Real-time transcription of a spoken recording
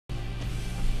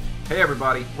Hey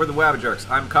everybody, we're the Wabbajerks.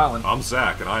 I'm Colin. I'm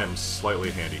Zach, and I am slightly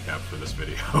handicapped for this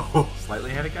video.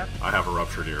 Slightly handicapped? I have a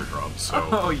ruptured eardrum, so...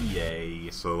 Oh, yay.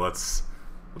 So let's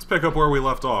pick up where we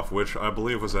left off, which I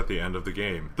believe was at the end of the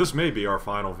game. This may be our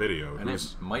final video. And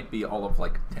it might be all of,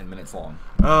 like, 10 minutes long.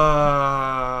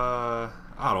 I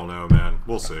don't know, man.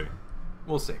 We'll see.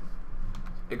 We'll see.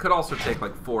 It could also take,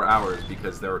 like, 4 hours,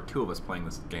 because there are 2 of us playing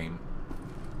this game.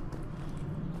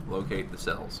 Locate the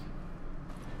cells.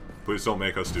 Please don't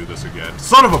make us do this again.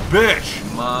 Son of a bitch!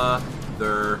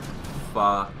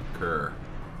 Motherfucker.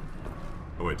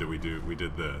 Oh wait, we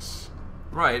did this.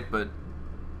 Right, but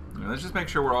let's just make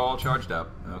sure we're all charged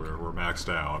up. Okay. We're maxed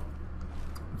out.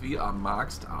 We are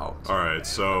maxed out. Alright,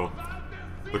 so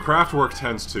the craft work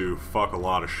tends to fuck a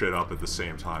lot of shit up at the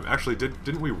same time. Actually,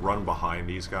 didn't we run behind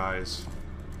these guys?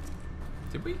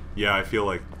 Did we? Yeah, I feel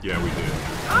like, yeah, we did.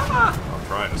 Ah! I'm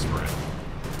trying to sprint.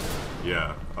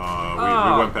 Yeah,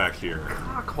 we went back here.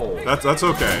 Cockhole. That's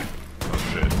okay. Oh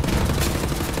shit.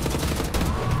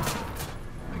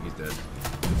 I think he's dead.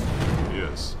 He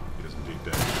is. He is indeed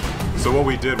dead. So what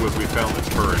we did was we found the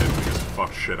turret and we just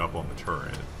fucked shit up on the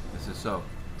turret. This is so.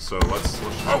 So let's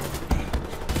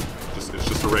it's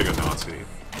just oregano Nazi.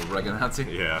 Oregano Nazi?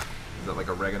 Yeah. Is that like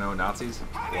oregano Nazis?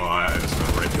 Well, I just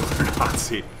meant regular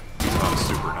Nazi. He's not a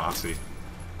super Nazi.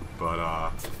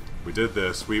 But we did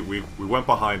this. We went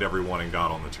behind everyone and got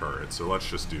on the turret, so let's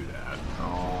just do that.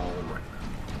 Alright.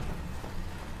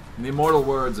 In the immortal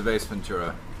words of Ace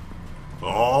Ventura.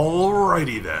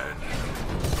 Alrighty then.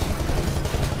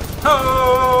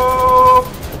 Oh!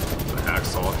 The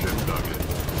hacksaw Jim Duggan.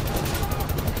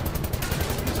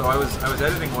 So I was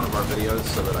editing one of our videos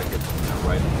so that I could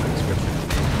write the description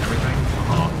and everything.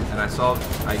 And I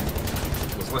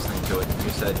was listening to it, and you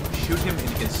said, shoot him in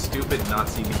his stupid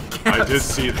Nazi kneecaps. I did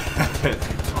see that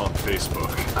on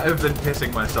Facebook. I've been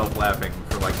pissing myself laughing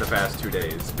for like the past 2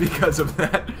 days because of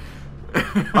that.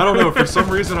 I don't know, for some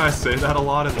reason I say that a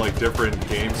lot in like different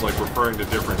games, like referring to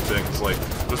different things, like,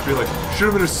 just be like, shoot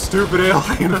him in his stupid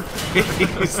alien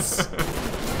face!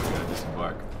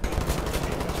 Fuck.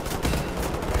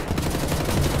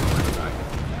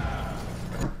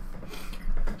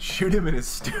 Shoot him in his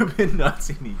stupid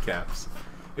Nazi kneecaps.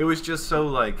 It was just so,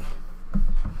 like...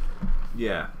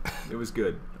 Yeah, it was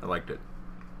good. I liked it.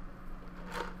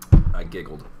 I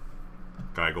giggled.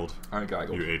 Giggled. I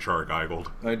giggled. You HR giggled.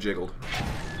 I jiggled.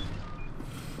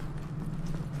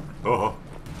 Oh.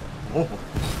 Oh.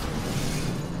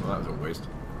 Well, that was a waste.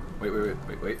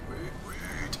 Wait.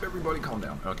 Everybody calm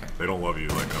down. Okay. They don't love you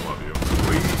like I love you.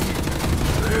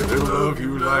 They love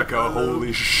you like a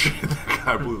holy shit. That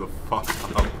guy blew the fuck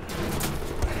up.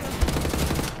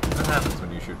 What happens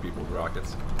when you shoot people with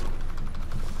rockets?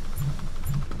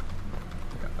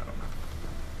 Got that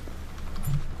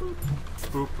on.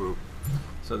 Boop boop.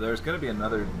 So there's gonna be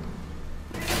another.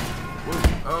 Whoa.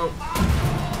 Oh,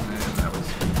 man, that was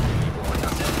evil. I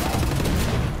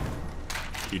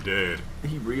guess. He did.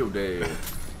 He real dead.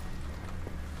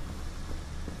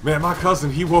 Man, my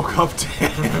cousin, he woke up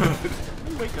dead.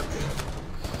 Wake up dead.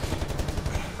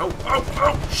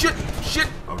 Oh! Shit!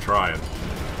 I'm trying.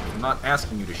 I'm not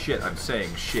asking you to shit. I'm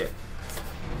saying shit.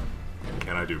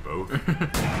 Can I do both? Direction's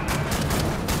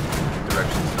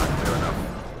not clear enough.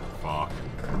 Fuck.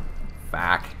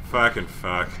 Fuck.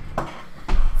 Fuck.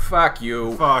 Fuck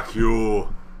you. Fuck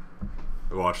you.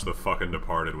 I watched The fucking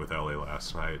Departed with Ellie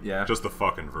last night. Yeah. Just the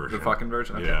fucking version. The fucking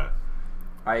version? Okay. Yeah.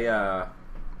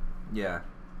 Yeah.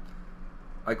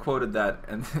 I quoted that,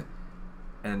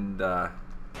 and the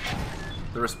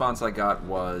response I got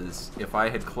was, if I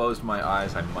had closed my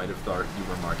eyes, I might have thought you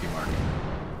were Marky Mark.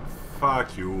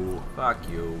 Fuck you. Fuck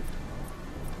you.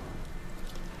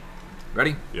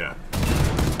 Ready? Yeah.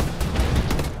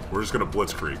 We're just gonna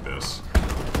blitzkrieg this.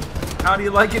 How do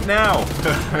you like it now?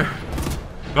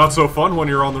 Not so fun when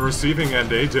you're on the receiving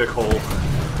end, eh, dickhole?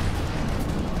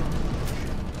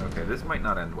 Okay, this might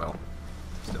not end well.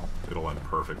 Still. It'll end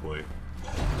perfectly.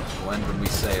 It'll end when we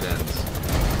say it ends.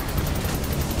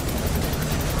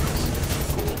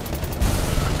 Cool.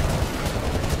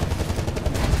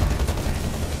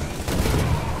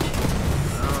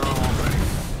 Alright.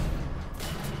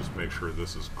 Just make sure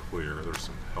this is clear. There's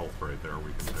some health right there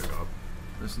we can pick up.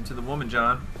 Listen to the woman,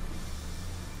 John.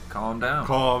 Calm down.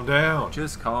 Calm down.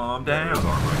 Just calm down. There's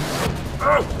armor.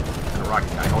 Oh! And a rocket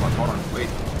guy. Hold on. Wait.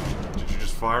 Did you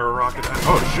just fire a rocket at?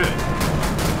 Oh shit!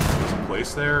 There's a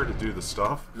place there to do the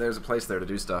stuff? There's a place there to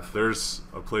do stuff. There's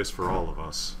a place for all of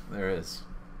us. There is.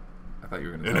 I thought you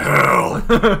were going to In hell!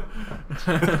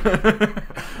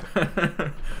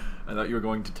 I thought you were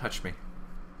going to touch me.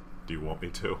 Do you want me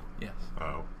to? Yes.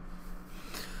 Oh.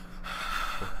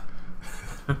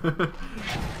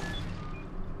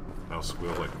 Now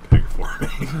squeal like a pig for me.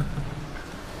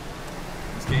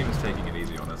 This game is taking it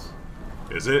easy on us.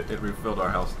 Is it? It refilled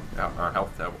our health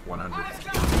to 100.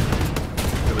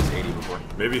 It was 80 before.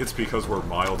 Maybe it's because we're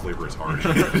mildly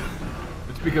retarded.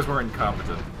 It's because we're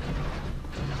incompetent.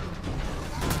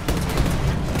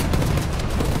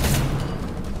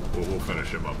 We'll finish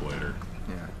him up later.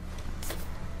 Yeah.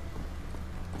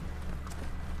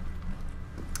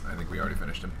 I think we already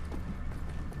finished him.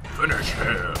 Finish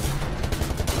him!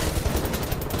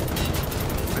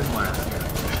 Been last guy.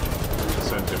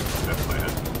 Send him to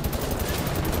Deathland.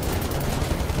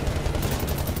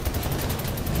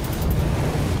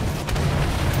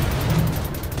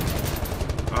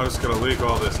 I'm just gonna leak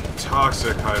all this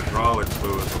toxic hydraulic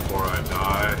fluid before I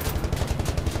die.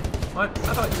 What?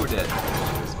 I thought you were dead.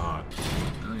 It's not.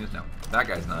 No, he is now. That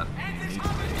guy's not. He needs to be.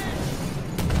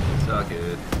 Suck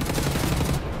it.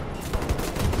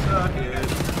 Suck it.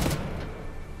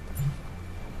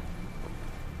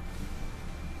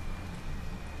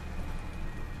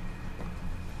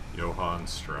 Johann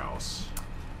Strauss.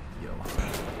 Yo.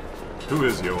 Who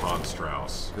is Johann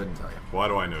Strauss? Couldn't tell you. Why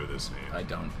do I know this name? I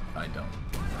don't. Yeah,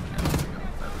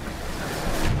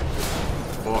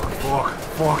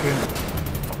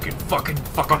 Fucking.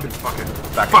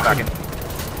 Back in.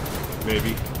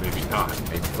 Maybe not.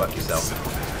 Maybe fuck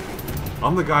yourself.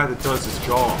 I'm the guy that does his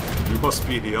job. You must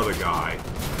be the other guy.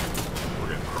 We're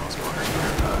getting crossfire.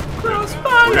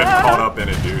 We're getting caught up in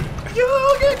it, dude.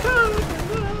 You'll get caught.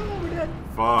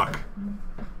 Fuck.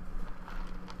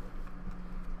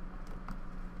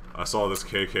 I saw this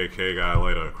KKK guy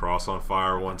light a cross on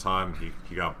fire one time.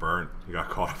 He got burnt. He got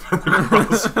caught up in the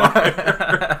crossfire.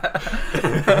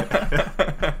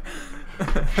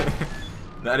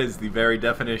 That is the very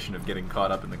definition of getting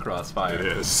caught up in the crossfire. It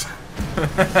is.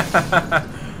 That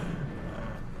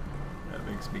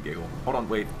makes me giggle. Hold on,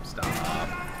 wait. Stop.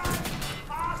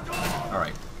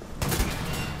 Alright.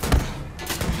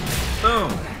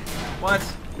 Boom! What?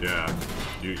 Yeah,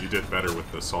 you did better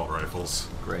with the assault rifles.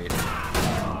 Great.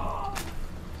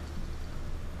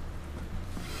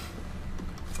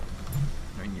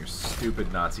 In your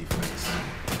stupid Nazi face.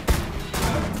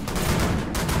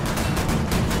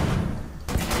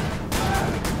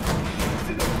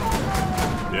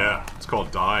 Yeah, it's called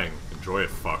dying. Enjoy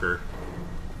it, fucker.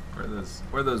 Where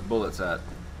are those bullets at?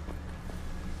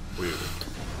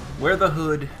 Where the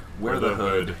hood? Where the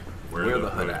hood? Where the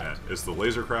hood at? Is the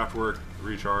lasercraft work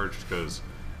recharged? Because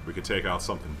we could take out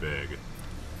something big.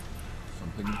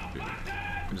 Something big.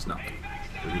 It's not.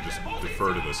 We could just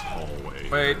defer to this hallway.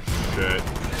 Wait. Shit.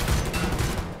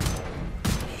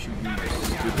 Shoot me, you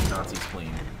stupid Nazi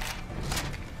spleen.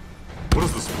 What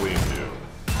does the spleen do?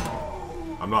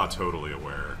 I'm not totally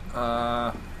aware.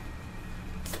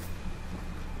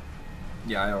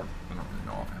 Yeah, I don't really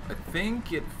know. I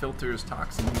think it filters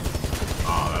toxins.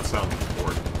 Ah, that sounds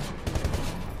important.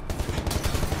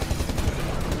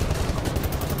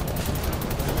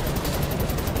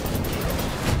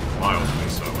 Mildly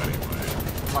so, anyway.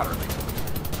 Moderately.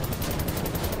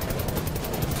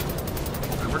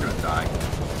 We're gonna die.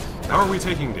 How are we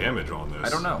taking damage on this? I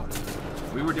don't know.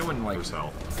 We were doing like... There's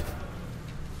health.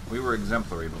 We were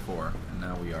exemplary before, and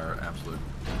now we are absolute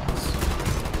loss.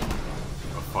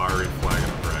 A fiery flag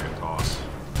and a dragon toss.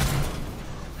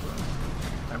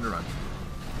 Time to run.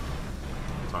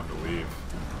 Time to leave.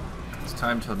 It's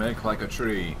time to make like a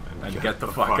tree and get the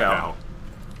fuck fuck out.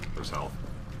 There's health.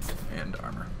 And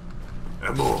armor.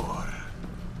 Amor.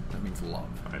 That means love.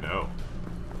 I know.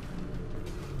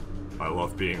 I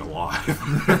love being alive.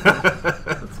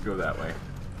 Let's go that way.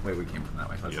 Wait, we came from that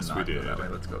way. Let's Yes, not we did. Go that way.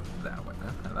 Let's go that way.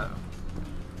 Hello.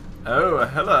 Oh,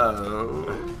 hello.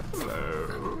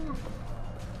 Hello.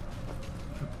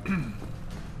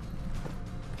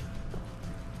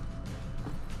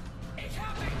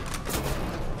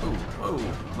 Oh,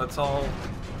 let's all...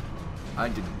 I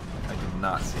did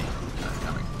not see that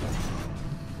coming.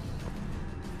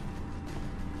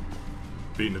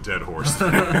 Beating a dead horse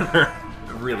there.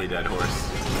 A really dead horse.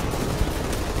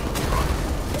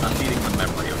 I'm beating the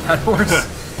memory of that horse.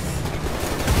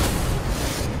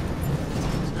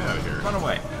 Get out of here. Run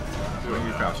away. Where are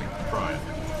you crouching? Try it.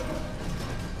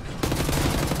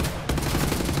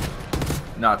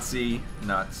 Not see,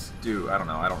 not stew. I don't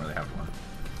know. I don't really have one.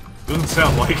 Doesn't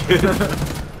sound like it.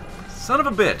 Son of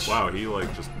a bitch. Wow, he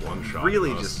like just one shot.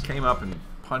 Really us. just came up and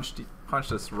punched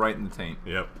us right in the taint.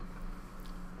 Yep.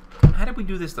 How did we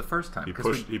do this the first time?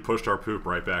 He pushed our poop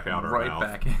right back out our mouth.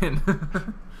 Right back in.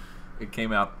 It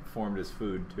came out, formed as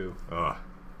food too. Ugh.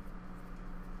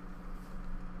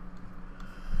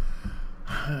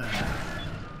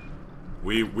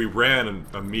 We ran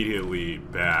immediately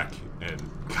back and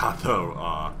got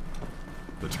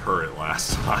the turret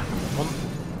last time. Well,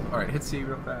 alright, hit C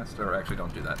real fast. Or actually,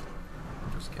 don't do that.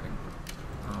 I'm just kidding.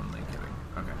 Only kidding.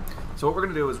 Okay. So what we're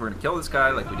going to do is we're going to kill this guy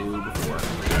like we do before.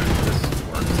 This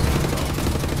works.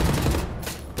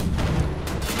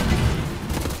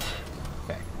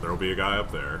 Okay. There'll be a guy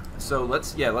up there. So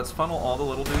let's funnel all the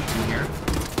little dudes in here.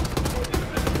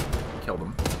 Kill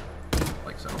them.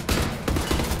 Like so.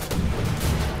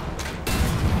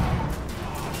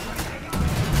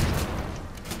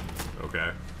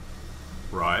 Okay.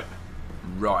 Right.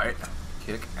 Right.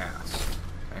 Kick ass.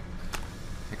 Okay.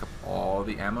 Pick up all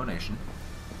the ammunition.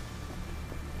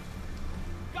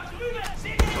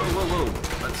 Whoa.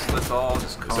 Let's all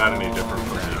just calm Is that any different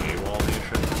from down. the AWOL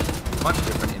nation? Much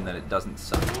different in that it doesn't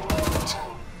suck.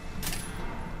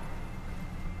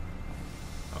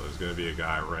 Oh, there's gonna be a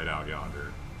guy right out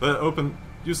yonder.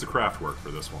 Use the craft work for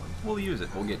this one. We'll use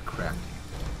it. We'll get crafty.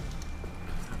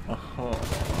 Oh.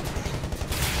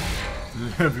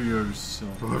 Levioso.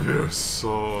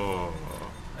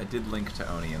 I did link to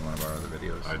Oni in one of our other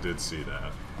videos. I did see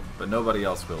that. But nobody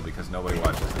else will because nobody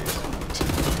watches these.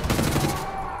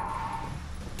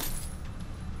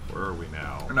 Where are we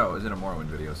now? Or no, it was in a Morrowind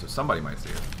video, so somebody might see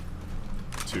it.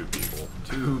 2 people.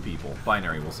 2 people.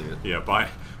 Binary will see it. Yeah,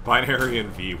 Binary and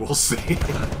V will see.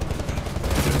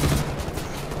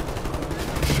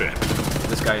 Shit.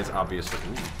 This guy is obviously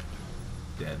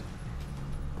dead.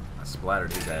 I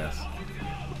splattered his ass.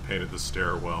 Painted the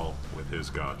stairwell with his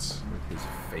guts. With his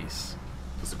face.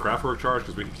 Does the craft work charge?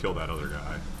 Because we could kill that other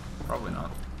guy. Probably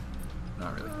not.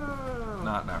 Not really.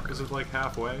 Not really. Is it like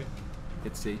halfway?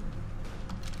 Hit C.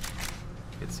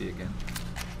 Hit C again.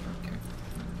 Okay.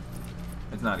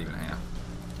 It's not even half.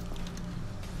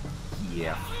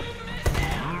 Yeah.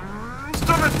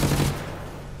 Stop it!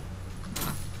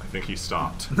 I think he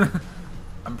stopped.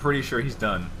 I'm pretty sure he's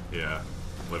done. Yeah.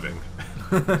 Living.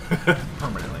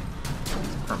 Permanently.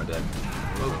 He's permadead.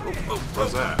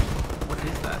 What's that? What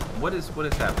is that? What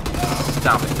is happening?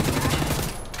 Stop it.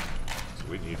 So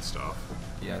we need stuff.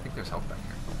 Yeah, I think there's help back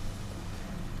here.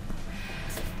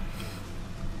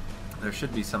 There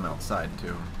should be some outside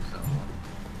too, so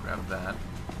grab that.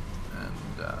 And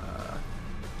yeah,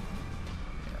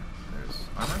 there's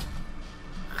armor.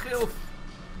 Health.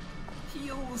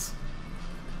 Heals.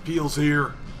 Peel's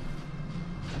here.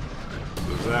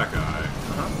 There's that guy.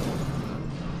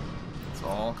 It's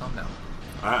all calm down.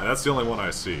 That's the only one I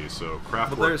see. So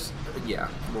craft Well, work. there's yeah.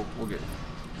 We'll get.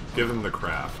 Give him the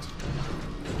craft.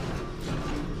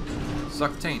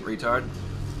 Suck taint, retard.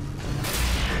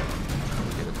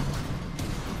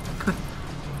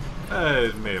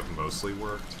 It may have mostly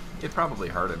worked. It probably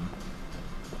hurt him.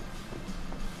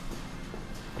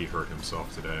 He hurt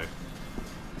himself today.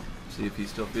 See if he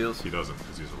still feels. He doesn't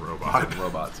because he's a robot. He's a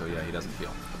robot, so yeah, he doesn't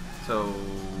feel. So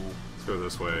Let's go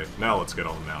this way. Now let's get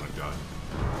on the mounted gun.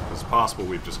 It's possible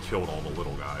we've just killed all the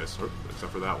little guys,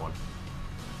 except for that one.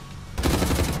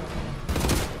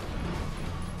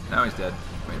 now he's dead.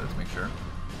 Wait, let's make sure.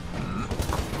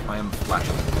 I am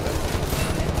flashing.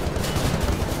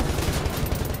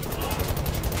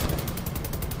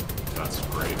 That's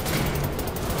great.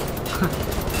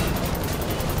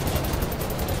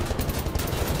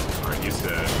 Alright, he's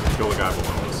dead. Kill the guy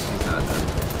below us. He's not dead.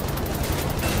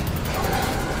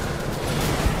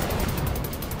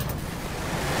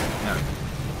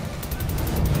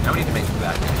 Now we need to make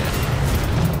that guy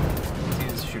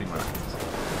dead. He's shooting rockets.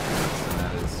 And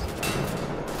that is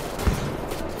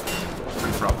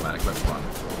pretty problematic, but fun.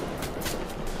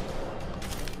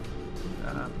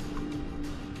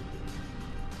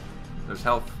 There's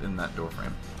health in that door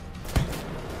frame.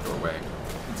 Doorway.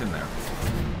 It's in there.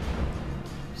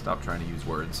 Stop trying to use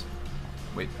words.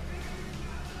 Wait.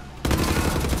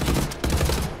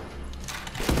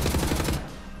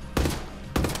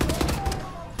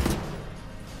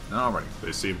 Alrighty.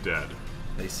 They seem dead.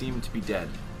 They seem to be dead.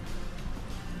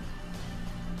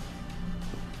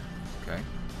 Okay.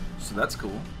 So that's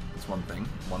cool. That's one thing.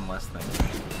 One less thing.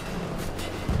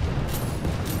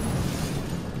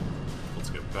 Let's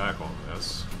get back on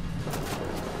this.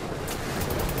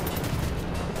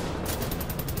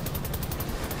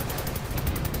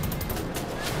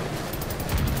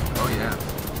 Oh yeah.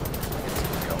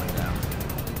 It's going down.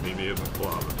 Meet me in the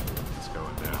club. It's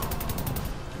going down.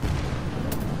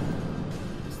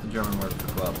 It's the German word for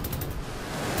club.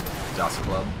 Das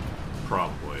Club.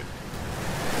 Probably.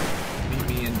 Meet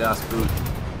me in Das Boot.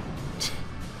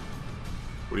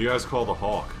 What do you guys call the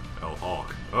hawk? El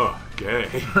Hawk. Ugh, gay.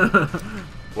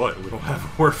 What? We don't have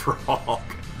a word for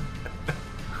hawk.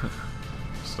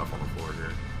 Stuff on the floor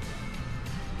here.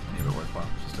 Any other worthwhile?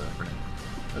 Just a grenade.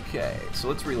 Okay, so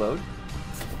let's reload.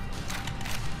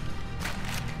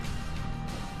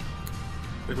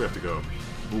 think we have to go.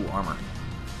 Ooh, armor.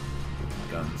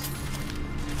 Guns.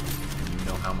 And you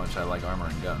know how much I like armor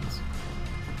and guns.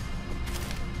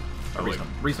 A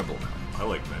reasonable amount. I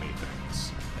like many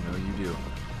things. I know you do.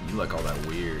 You like all that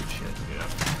weird shit. Yeah.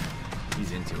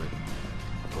 He's into it.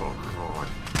 Oh god.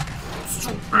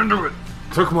 So into it!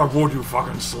 Took my wood, you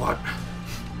fucking slut!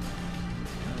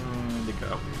 It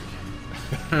got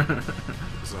weird.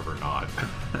 It's never not.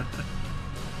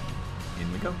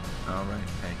 In we go. Alright,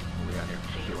 hey, what we got here?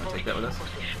 Do you want to take that with us?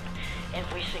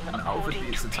 Everything No, according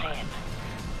it's to the time. plan.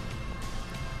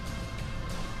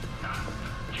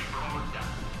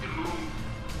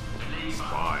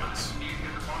 Spies.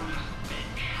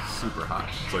 Super hot.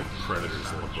 It's like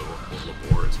Predator's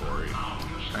laboratory.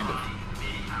 Kind of.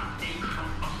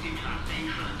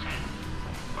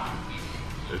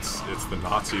 It's the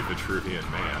Nazi Vitruvian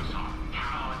man.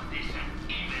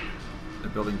 They're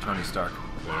building Tony Stark.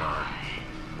 They are.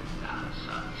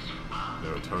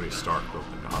 No, Tony Stark built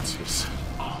the Nazis.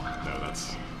 No,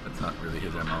 that's not really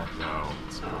his MO. No,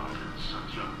 it's not.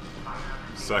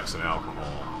 Sex and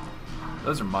alcohol.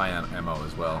 Those are my MO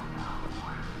as well.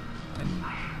 And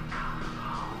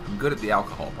I'm good at the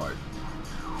alcohol part.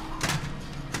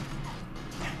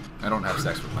 I don't have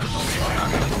sex with myself, so I'm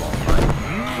not really qualified.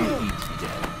 You need to be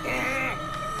dead.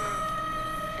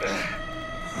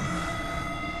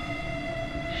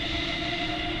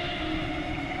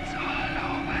 It's all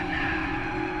over now.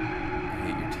 I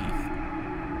hate your teeth.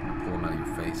 I'm gonna pull them out of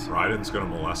your face. Raiden's gonna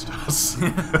molest us.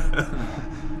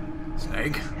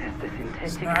 Snake? As the synthetic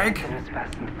Snake?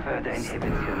 fastened further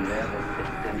inhibits your nervous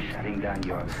system, shutting down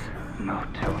your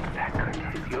motor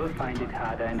faculties, you'll find it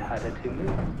harder and harder to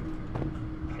move.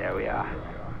 Here we are.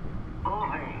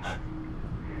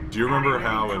 Do you remember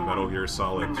how in Metal Gear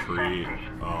Solid 3,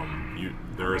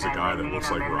 there is a guy that looks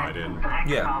like Raiden,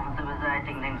 Yeah.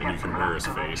 and you can wear his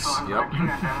face? Yep.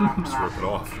 Just rip it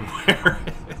off and wear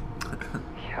it.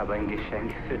 Ich habe ein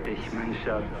Geschenk für dich, mein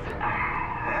Schatz.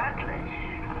 Wirklich?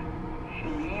 Ich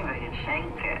liebe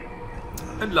Geschenke.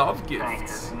 I love Zeig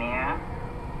gifts. es mir.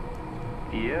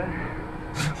 Dir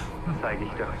zeige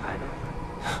ich doch alles.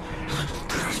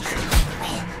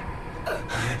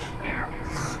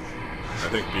 I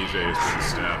think BJ has been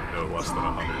stabbed no less than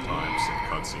 100 times in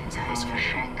cutscenes in this game.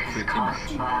 Geschenk Pretty ist much.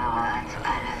 kostbarer als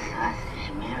alles, was ich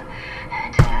mir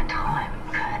hätte erträumen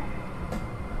können.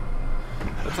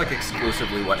 That's like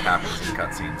exclusively what happens in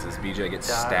cutscenes, is BJ gets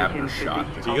stabbed or shot.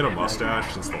 Did he get a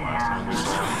mustache since the last time we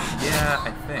saw him? Yeah,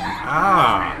 I think.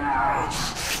 Ah!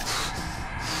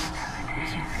 What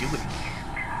is he doing?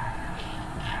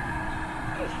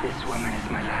 This woman is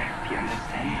my life, you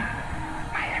understand?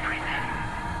 My everything.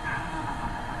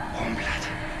 Warm blood,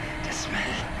 the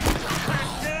smell.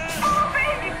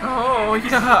 Oh,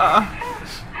 yeah!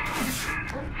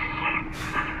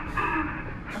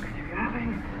 How can you be moving?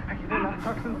 Are you enough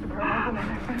toxins to paralyze an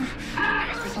elephant? There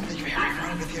must be something very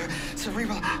wrong with your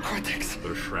cerebral cortex.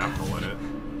 There's shrapnel in it.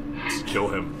 Let's kill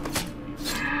him.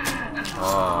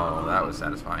 Oh, that was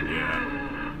satisfying. Yeah.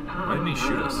 Why didn't he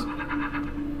shoot us?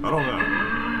 I don't know.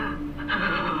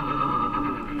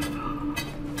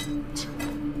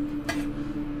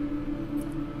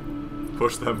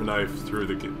 Push that knife through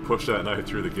the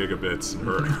gigabits and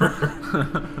hurt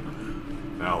her.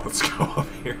 Now let's go up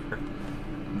here.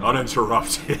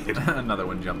 Uninterrupted. Another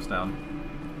one jumps down.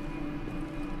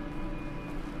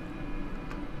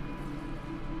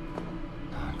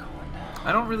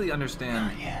 I don't really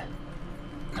understand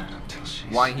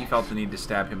why he felt the need to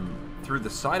stab him through the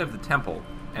side of the temple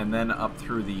and then up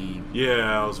through the...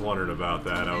 Yeah, I was wondering about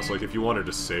that. I was like, if you wanted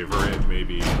to savor it,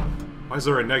 maybe... Why is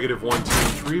there a -1, 2,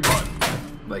 3 button?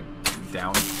 like,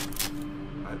 down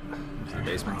into the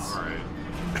basements. Alright.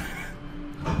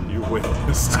 You win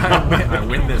this I time.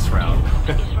 win this round.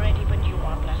 Is ready, but you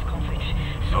are Blazkowicz.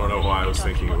 I don't know why I was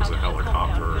thinking it was a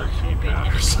helicopter or a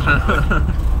keypad or something.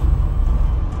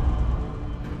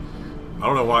 I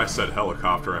don't know why I said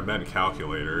helicopter, I meant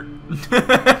calculator.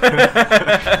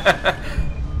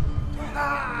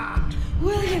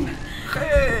 William,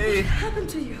 Hey! what happened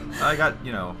to you? I got,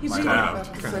 you know, You my see- arm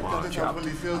Stabbed. kind of chopped.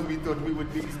 We thought we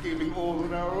would be escaping all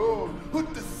on our own.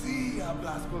 Put to sea,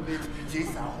 Blazkowicz.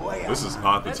 This is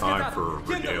not the time for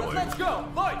regaling.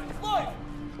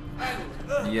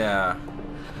 Yeah.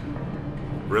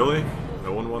 Really?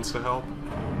 No one wants to help?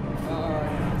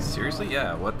 Seriously?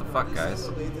 Yeah, what the fuck, guys?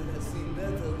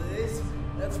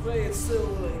 That's why it's so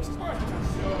late.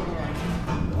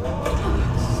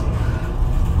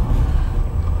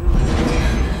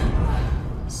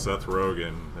 Seth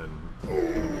Rogen and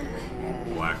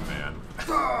Black Man.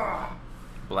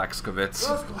 Blazkowicz.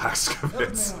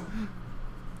 Blazkowicz.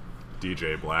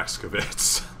 DJ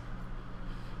Blazkowicz.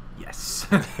 Yes. Yes.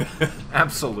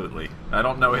 Absolutely. I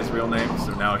don't know his real name,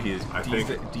 so now he is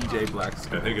DJ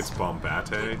Blackskin. I think it's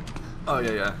Bombate. Oh,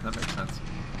 yeah, that makes sense.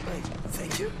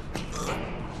 Thank you.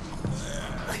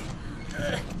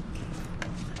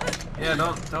 Yeah,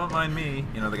 don't mind me.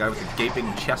 You know, the guy with the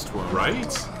gaping chest wound.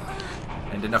 Right?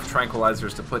 And enough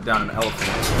tranquilizers to put down an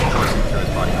elephant coursing through his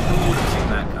body. Who would have seen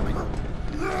that coming?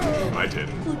 I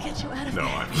didn't. We'll get you out of No,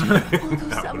 there. I'm kidding. We'll go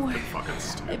That somewhere. would've been fucking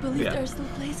stupid. I believe Yeah. there are still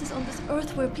places on this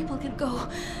earth where people can go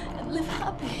and live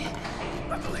happy.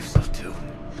 I believe so too.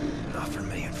 Not for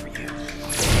me and for you.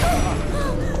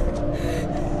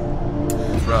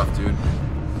 It's rough, dude.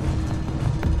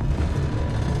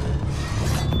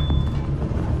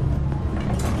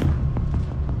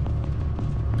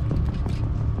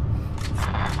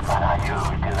 What are you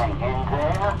doing in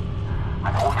there?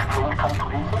 An old friend come to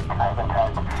visit? I haven't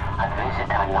had a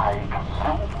visitor like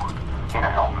you in a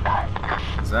long time.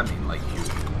 What does that mean, like you?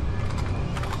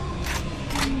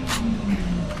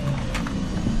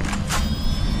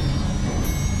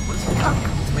 What is it?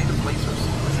 It's made of lasers.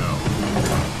 No.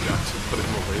 Got to put in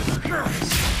the laser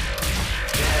shots.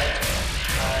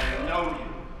 I know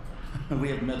you. We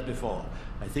have met before.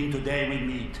 I think today we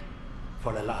meet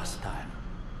for the last time.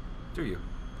 Do you?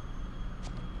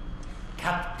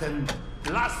 Captain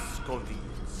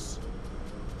Blazkowicz.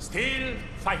 Still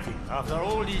fighting after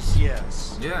all these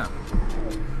years. Yeah.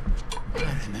 I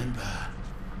remember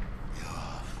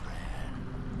your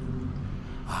friend.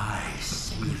 I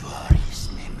savor his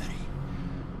memory.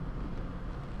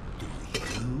 Do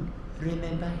you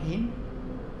remember him?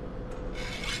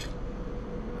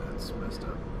 That's messed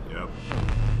up. Yep.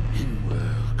 In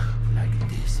work like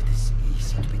this, it is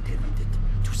easy to be tempted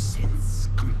to sense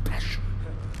compassion.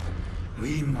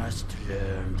 We must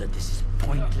learn that this is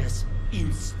pointless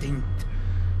instinct,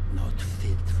 not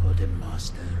fit for the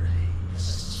master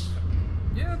race.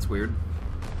 Yeah, it's weird.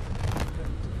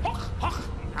 Hoch, hoch,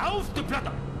 auf die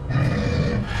Platte!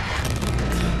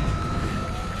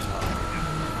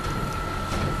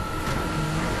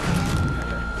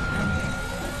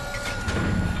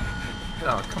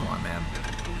 Oh, come on, man.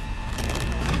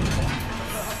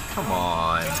 Come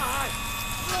on.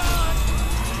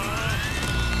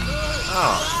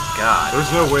 Oh, God.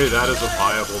 There's no way that is a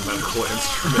viable medical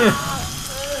instrument.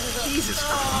 Jesus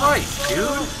Christ,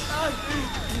 dude.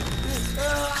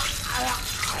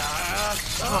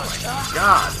 Oh, my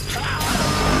God.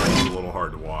 It's a little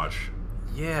hard to watch.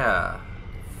 Yeah.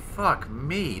 Fuck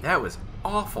me. That was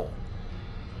awful.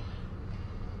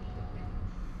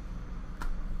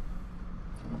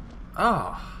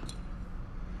 Oh.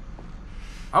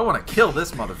 I want to kill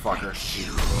this motherfucker.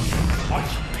 You, what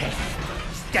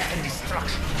path, death and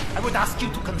destruction. I would ask you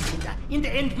to consider, in the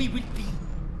end we will be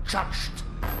judged.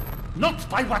 Not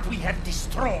by what we have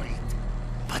destroyed,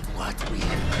 but what we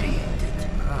have created.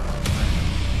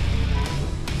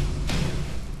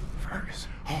 Fergus.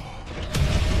 Can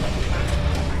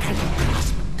you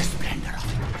grasp the splendor of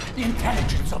it? The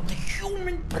intelligence of the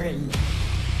human brain,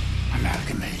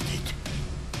 amalgamated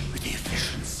with the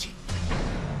efficiency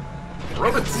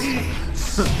Robots.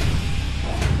 of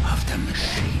the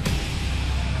machine.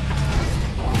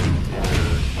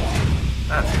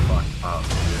 That's fucked up.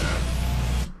 Yeah.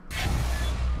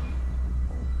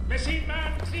 Machine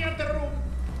man, clear the room.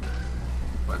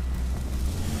 What?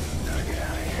 Now get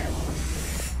out of here.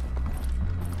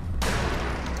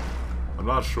 I'm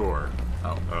not sure.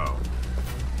 Oh. Oh.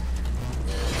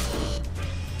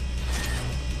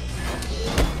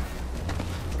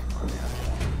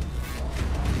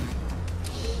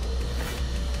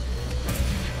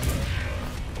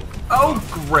 Oh,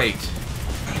 great.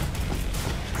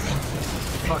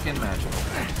 Fucking magical.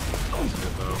 That's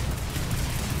good though.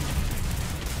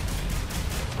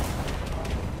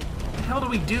 What the hell do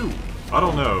we do? I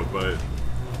don't know, but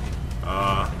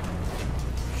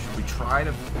Should we try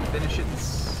to finish it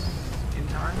in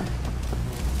time?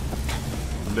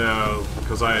 no,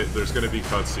 because there's gonna be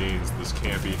cutscenes. This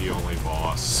can't be the only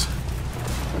boss.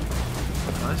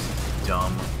 Oh, this is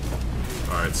dumb.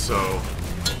 All right, so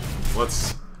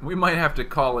let's. We might have to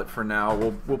call it for now.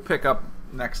 We'll pick up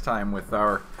next time with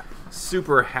our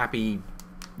super happy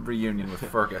reunion with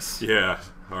Fergus. Yeah,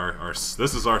 our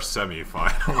this is our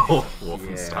semi-final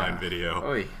Wolfenstein video.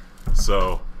 Oy.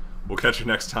 So we'll catch you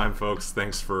next time, folks.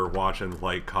 Thanks for watching.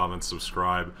 Like, comment,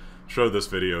 subscribe. Show this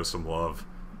video some love.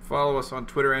 Follow us on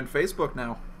Twitter and Facebook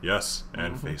now. Yes,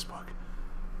 and Facebook.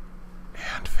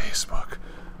 And Facebook.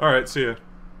 All right, see ya.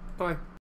 Bye.